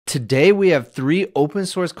Today we have 3 open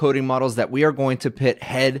source coding models that we are going to pit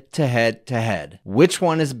head to head to head. Which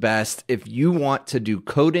one is best if you want to do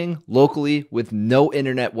coding locally with no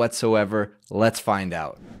internet whatsoever? Let's find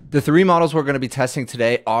out. The 3 models we're going to be testing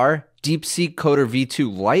today are DeepSeek Coder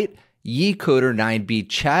V2 Lite, YiCoder 9B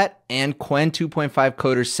Chat, and Qwen 2.5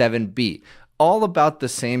 Coder 7B. All about the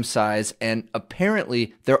same size, and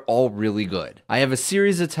apparently they're all really good. I have a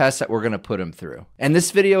series of tests that we're gonna put them through. And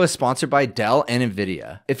this video is sponsored by Dell and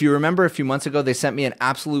NVIDIA. If you remember a few months ago, they sent me an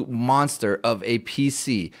absolute monster of a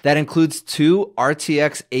PC that includes 2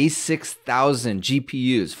 RTX A6000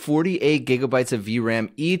 GPUs, 48 gigabytes of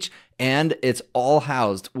VRAM each, and it's all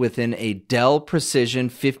housed within a Dell Precision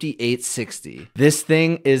 5860. This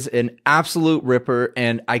thing is an absolute ripper,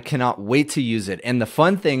 and I cannot wait to use it. And the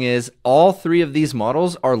fun thing is, all 3 of these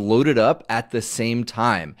models are loaded up at the same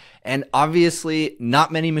time. And obviously,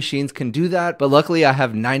 not many machines can do that, but luckily I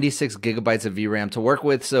have 96 gigabytes of VRAM to work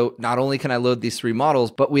with, so not only can I load these 3 models,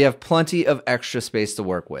 but we have plenty of extra space to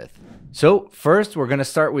work with. So first, we're going to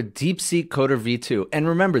start with DeepSeek Coder V2. And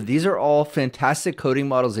remember, these are all fantastic coding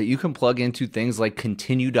models that you can plug into things like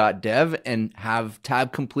continue.dev and have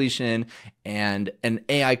tab completion and an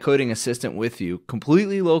AI coding assistant with you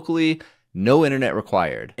completely locally. No internet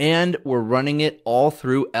required. And we're running it all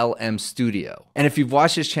through LM Studio. And if you've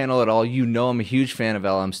watched this channel at all, you know I'm a huge fan of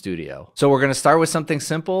LM Studio. So we're going to start with something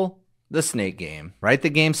simple. The Snake game. Write the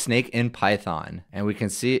game Snake in Python. And we can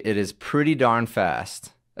see it is pretty darn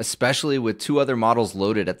fast, especially with 2 other models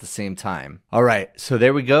loaded at the same time. All right, so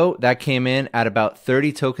there we go. That came in at about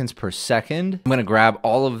 30 tokens per second. I'm gonna grab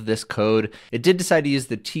all of this code. It did decide to use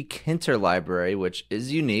the tkinter library, which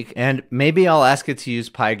is unique, and maybe I'll ask it to use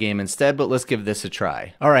Pygame instead, but let's give this a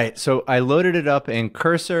try. All right, so I loaded it up in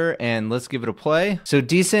Cursor, and let's give it a play. So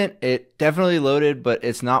decent, it definitely loaded, but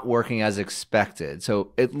it's not working as expected.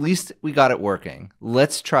 So at least we got it working.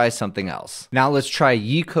 Let's try something else. Now let's try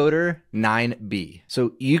YiCoder 9B. So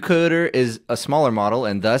YiCoder is a smaller model,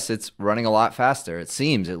 and thus it's running a lot faster. It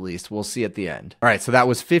seems, at least. We'll see at the end. All right, so that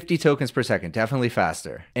was 50 tokens per second, definitely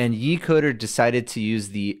faster. And YiCoder decided to use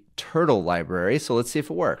the Turtle library, so let's see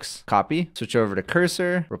if it works. Copy, switch over to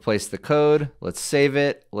Cursor, replace the code, let's save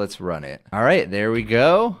it, let's run it. All right, there we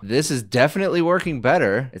go. This is definitely working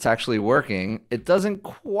better. It's actually working. It doesn't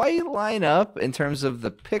quite line up in terms of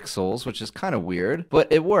the pixels, which is kind of weird,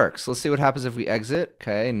 but it works. Let's see what happens if we exit.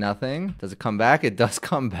 Okay, nothing. Does it come back? It does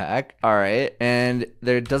come back. All right, and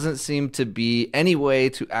there doesn't seem to be any way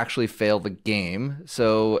to actually fail the game,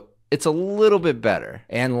 so it's a little bit better.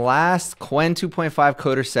 And last, Qwen 2.5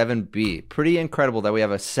 Coder 7B. Pretty incredible that we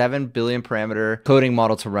have a 7 billion parameter coding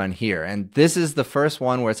model to run here. And this is the first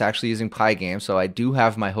one where it's actually using Pygame, so I do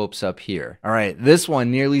have my hopes up here. All right, this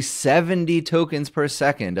one, nearly 70 tokens per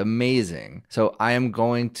second. Amazing. So I am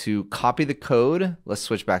going to copy the code. Let's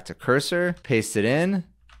switch back to Cursor, paste it in,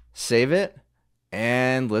 save it.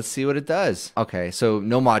 And let's see what it does. Okay, so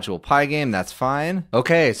no module Pygame, that's fine.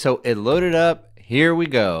 Okay, so it loaded up. Here we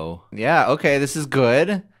go. Yeah, okay, this is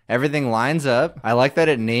good. Everything lines up. I like that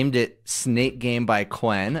it named it Snake Game by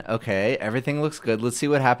Qwen. Okay, everything looks good. Let's see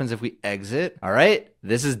what happens if we exit. All right,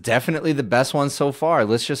 this is definitely the best one so far.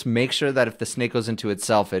 Let's just make sure that if the snake goes into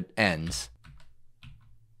itself, it ends.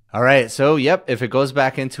 All right, so yep, if it goes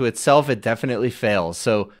back into itself, it definitely fails.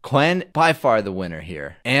 So Qwen, by far the winner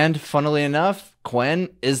here. And funnily enough, Qwen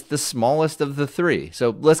is the smallest of the 3. So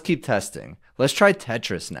let's keep testing. Let's try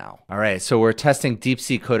Tetris now. All right, so we're testing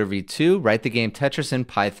DeepSeek Coder V2. Write the game Tetris in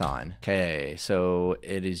Python. Okay, so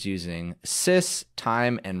it is using sys,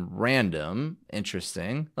 time, and random.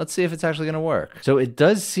 Interesting. Let's see if it's actually gonna work. So it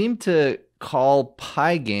does seem to call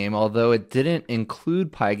Pygame, although it didn't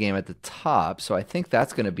include Pygame at the top, so I think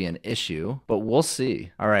that's going to be an issue, but we'll see.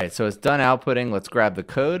 All right, so it's done outputting. Let's grab the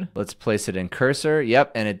code. Let's place it in Cursor.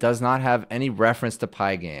 Yep, and it does not have any reference to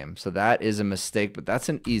Pygame, so that is a mistake, but that's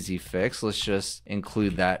an easy fix. Let's just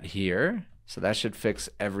include that here. So that should fix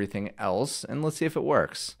everything else, and let's see if it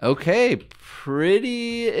works. Okay,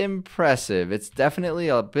 pretty impressive. It's definitely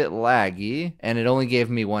a bit laggy, and it only gave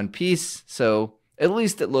me 1 piece, so at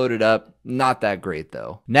least it loaded up. Not that great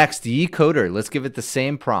though. Next, YiCoder. Let's give it the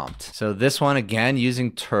same prompt. So this one again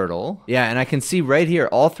using Turtle. Yeah, and I can see right here,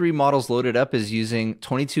 all 3 models loaded up is using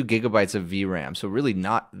 22 gigabytes of VRAM. So really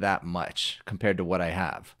not that much compared to what I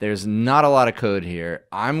have. There's not a lot of code here.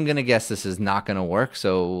 I'm gonna guess this is not gonna work.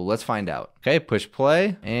 So let's find out. Okay, push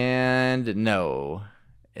play, and no.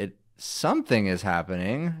 Something is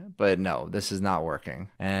happening, but no, this is not working.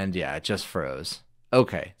 And yeah, it just froze.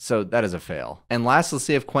 Okay, so that is a fail. And last, let's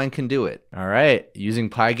see if Quen can do it. All right, using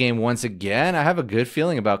Pygame once again. I have a good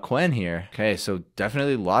feeling about Quen here. Okay, so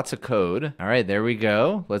definitely lots of code. All right, there we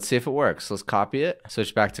go. Let's see if it works. Let's copy it,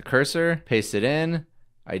 switch back to cursor, paste it in.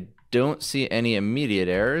 I don't see any immediate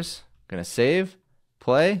errors. Gonna save,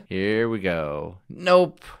 play. Here we go.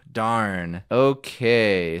 Nope, darn.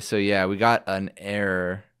 Okay, so yeah, we got an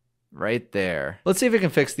error right there. Let's see if we can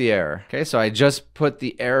fix the error. Okay, so I just put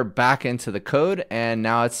the error back into the code, and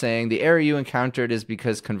now it's saying the error you encountered is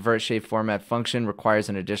because convert shape format function requires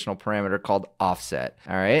an additional parameter called offset.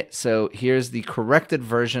 All right, so here's the corrected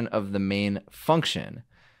version of the main function.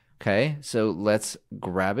 Okay, so let's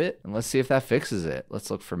grab it and let's see if that fixes it.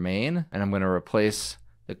 Let's look for main, and I'm going to replace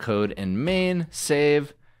the code in main,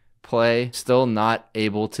 save, play. Still not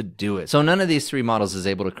able to do it. So none of these three models is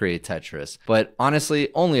able to create Tetris, but honestly,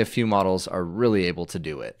 only a few models are really able to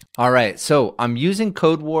do it. All right, so I'm using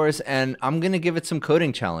Code Wars, and I'm going to give it some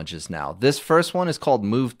coding challenges now. This first one is called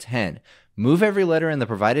Move 10. Move every letter in the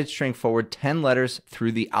provided string forward 10 letters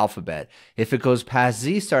through the alphabet. If it goes past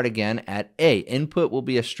Z, start again at A. Input will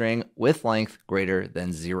be a string with length greater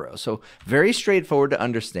than 0. So very straightforward to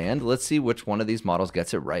understand. Let's see which one of these models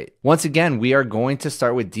gets it right. Once again, we are going to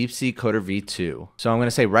start with DeepSeek Coder V2. So I'm going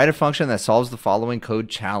to say write a function that solves the following code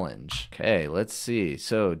challenge. Okay, let's see.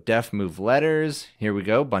 So def move letters. Here we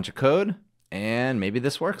go, bunch of code. And maybe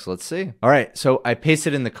this works. Let's see. All right, so I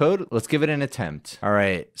pasted in the code. Let's give it an attempt. All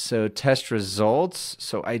right, so test results.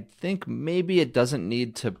 So I think maybe it doesn't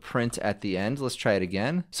need to print at the end. Let's try it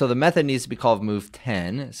again. So the method needs to be called move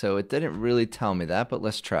 10. So it didn't really tell me that, but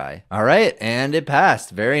let's try. All right, and it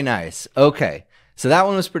passed. Very nice. Okay. So that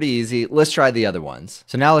one was pretty easy. Let's try the other ones.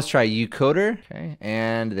 So now let's try ucoder. Okay,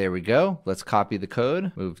 and there we go. Let's copy the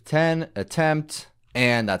code. Move 10, attempt.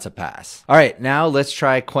 And that's a pass. All right, now let's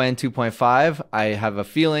try Quen 2.5. I have a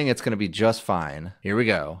feeling it's going to be just fine. Here we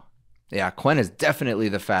go. Yeah, Quen is definitely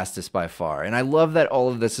the fastest by far. And I love that all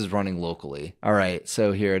of this is running locally. All right,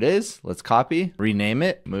 so here it is. Let's copy, rename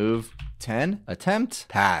it, move 10, attempt,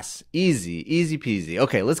 pass. Easy, easy peasy.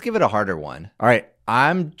 Okay, let's give it a harder one. All right,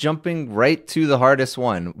 I'm jumping right to the hardest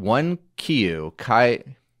one. One Kiyu,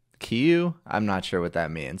 Kiyu? I'm not sure what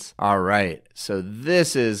that means. All right, so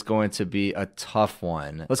this is going to be a tough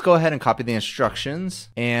one. Let's go ahead and copy the instructions,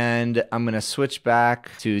 and I'm going to switch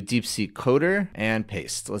back to DeepSeek Coder and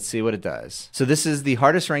paste. Let's see what it does. So this is the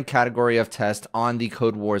hardest ranked category of test on the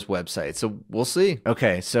Code Wars website, so we'll see.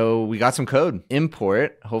 Okay, so we got some code.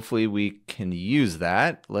 Import. Hopefully we can use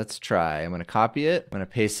that. Let's try. I'm going to copy it. I'm going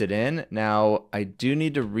to paste it in. Now, I do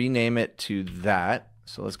need to rename it to that,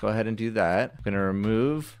 so let's go ahead and do that. I'm going to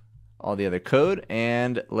remove all the other code,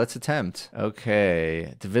 and let's attempt.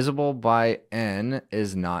 Okay, divisible by n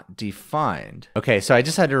is not defined. Okay, so I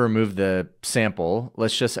just had to remove the sample.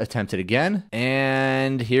 Let's just attempt it again.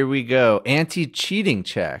 And here we go. Anti-cheating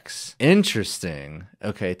checks. Interesting.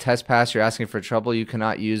 Okay, test pass, you're asking for trouble. You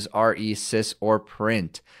cannot use RE, sys, or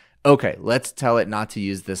print. Okay, let's tell it not to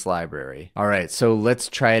use this library. All right, so let's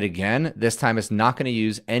try it again. This time it's not going to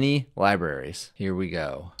use any libraries. Here we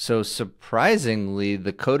go. So surprisingly,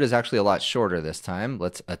 the code is actually a lot shorter this time.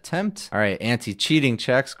 Let's attempt. All right, anti-cheating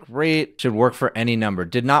checks, great. Should work for any number.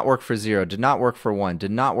 Did not work for 0, did not work for 1,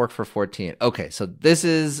 did not work for 14. Okay, so this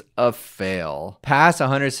is a fail. Pass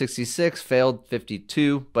 166, failed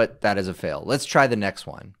 52, but that is a fail. Let's try the next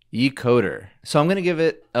one. Ecoder. So I'm going to give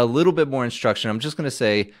it a little bit more instruction. I'm just going to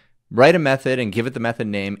say, write a method and give it the method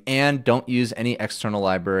name, and don't use any external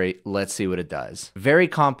library. Let's see what it does. Very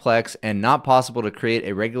complex and not possible to create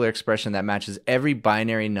a regular expression that matches every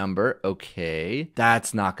binary number. Okay,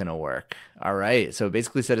 that's not gonna work. All right, so it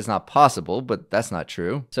basically said it's not possible, but that's not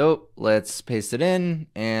true. So let's paste it in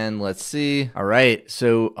and let's see. All right,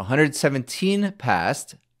 so 117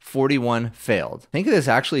 passed. 41 failed. I think this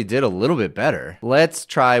actually did a little bit better. Let's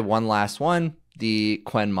try one last one. The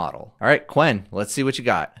Quen model. All right, Quen, let's see what you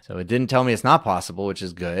got. So it didn't tell me it's not possible, which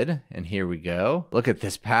is good. And here we go. Look at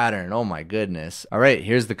this pattern. Oh my goodness. All right,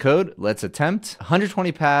 here's the code. Let's attempt.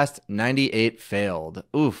 120 passed, 98 failed.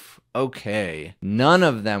 Oof. Okay, none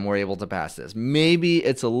of them were able to pass this. Maybe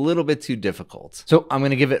it's a little bit too difficult. So I'm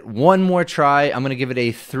going to give it one more try. I'm going to give it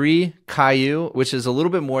a 3 Kiyu, which is a little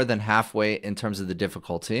bit more than halfway in terms of the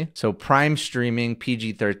difficulty. So prime streaming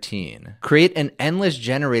PG-13. Create an endless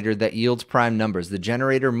generator that yields prime numbers. The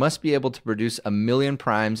generator must be able to produce 1,000,000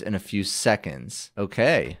 primes in a few seconds.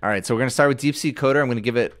 Okay. All right, so we're going to start with DeepSeek Coder. I'm going to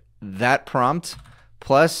give it that prompt.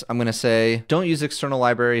 Plus, I'm going to say, don't use external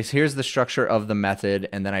libraries. Here's the structure of the method.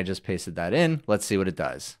 And then I just pasted that in. Let's see what it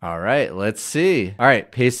does. All right, let's see. All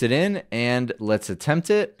right, paste it in and let's attempt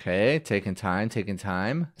it. Okay, taking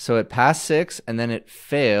time. So it passed 6 and then it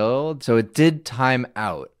failed. So it did time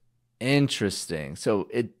out. Interesting. So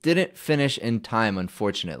it didn't finish in time,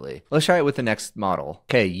 unfortunately. Let's try it with the next model.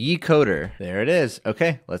 Okay, YeCoder. There it is.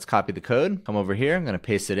 Okay, let's copy the code. Come over here. I'm going to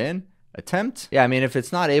paste it in. Attempt. Yeah, I mean, if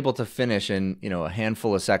it's not able to finish in, a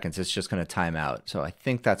handful of seconds, it's just going to time out. So I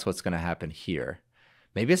think that's what's going to happen here.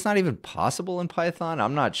 Maybe it's not even possible in Python.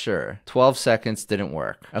 I'm not sure. 12 seconds didn't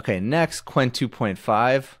work. Okay, next, Qwen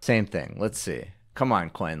 2.5. Same thing. Let's see. Come on,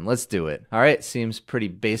 Qwen. Let's do it. All right, seems pretty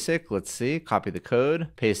basic. Let's see. Copy the code.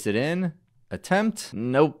 Paste it in. Attempt.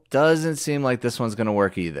 Nope. Doesn't seem like this one's going to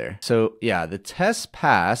work either. So yeah, the test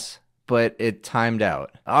passed, but it timed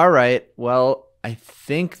out. All right. Well, I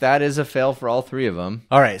think that is a fail for all 3 of them.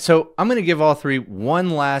 All right, so I'm going to give all 3 one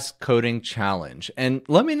last coding challenge. And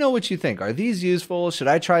let me know what you think. Are these useful? Should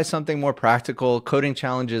I try something more practical? Coding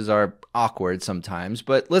challenges are awkward sometimes,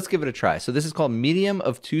 but let's give it a try. So this is called medium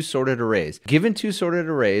of 2 sorted arrays. Given 2 sorted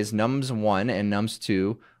arrays, nums1 and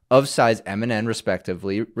nums2, of size m and n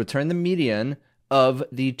respectively, return the median of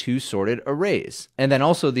the 2 sorted arrays. And then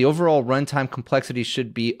also the overall runtime complexity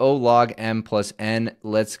should be O log m plus n.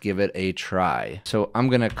 Let's give it a try. So I'm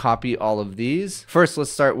gonna copy all of these. First,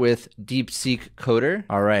 let's start with DeepSeek Coder.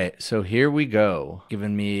 All right, so here we go.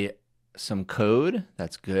 Giving me some code.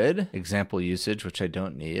 That's good. Example usage, which I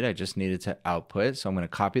don't need. I just needed to output. So I'm going to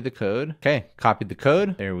copy the code. Okay, copied the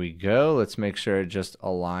code. There we go. Let's make sure it just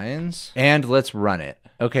aligns. And let's run it.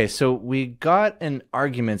 Okay, so we got an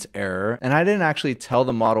arguments error, and I didn't actually tell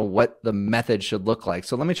the model what the method should look like.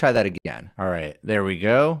 So let me try that again. All right, there we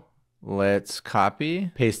go. Let's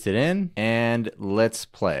copy, paste it in, and let's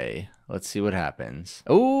play. Let's see what happens.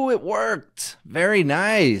 Oh, it worked. Very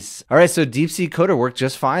nice. All right, so DeepSeek Coder worked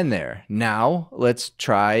just fine there. Now let's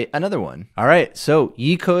try another one. All right, so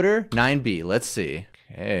YeCoder 9b. Let's see.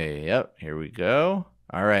 Okay, yep, here we go.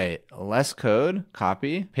 All right, less code,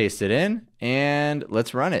 copy, paste it in, and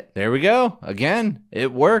let's run it. There we go. Again,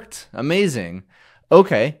 it worked. Amazing.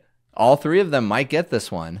 Okay, all 3 of them might get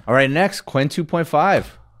this one. All right, next, Qwen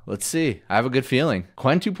 2.5. Let's see. I have a good feeling.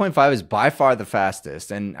 Qwen 2.5 is by far the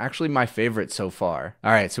fastest and actually my favorite so far.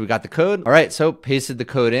 All right, so we got the code. All right, so pasted the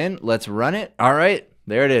code in. Let's run it. All right,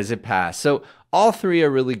 there it is. It passed. So all 3 are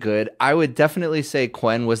really good. I would definitely say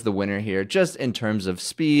Qwen was the winner here, just in terms of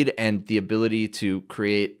speed and the ability to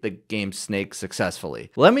create the game Snake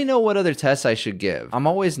successfully. Let me know what other tests I should give. I'm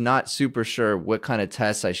always not super sure what kind of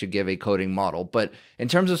tests I should give a coding model, but in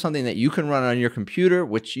terms of something that you can run on your computer,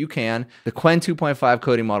 which you can, the Qwen 2.5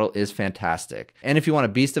 coding model is fantastic. And if you want a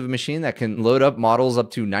beast of a machine that can load up models up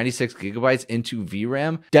to 96 gigabytes into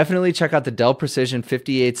VRAM, definitely check out the Dell Precision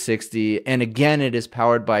 5860. And again, it is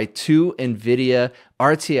powered by 2 NVIDIA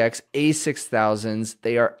RTX A6000s.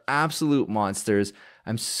 They are absolute monsters.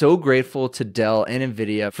 I'm so grateful to Dell and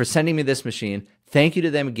NVIDIA for sending me this machine. Thank you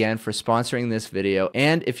to them again for sponsoring this video.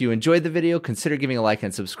 And if you enjoyed the video, consider giving a like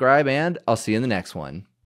and subscribe, and I'll see you in the next one.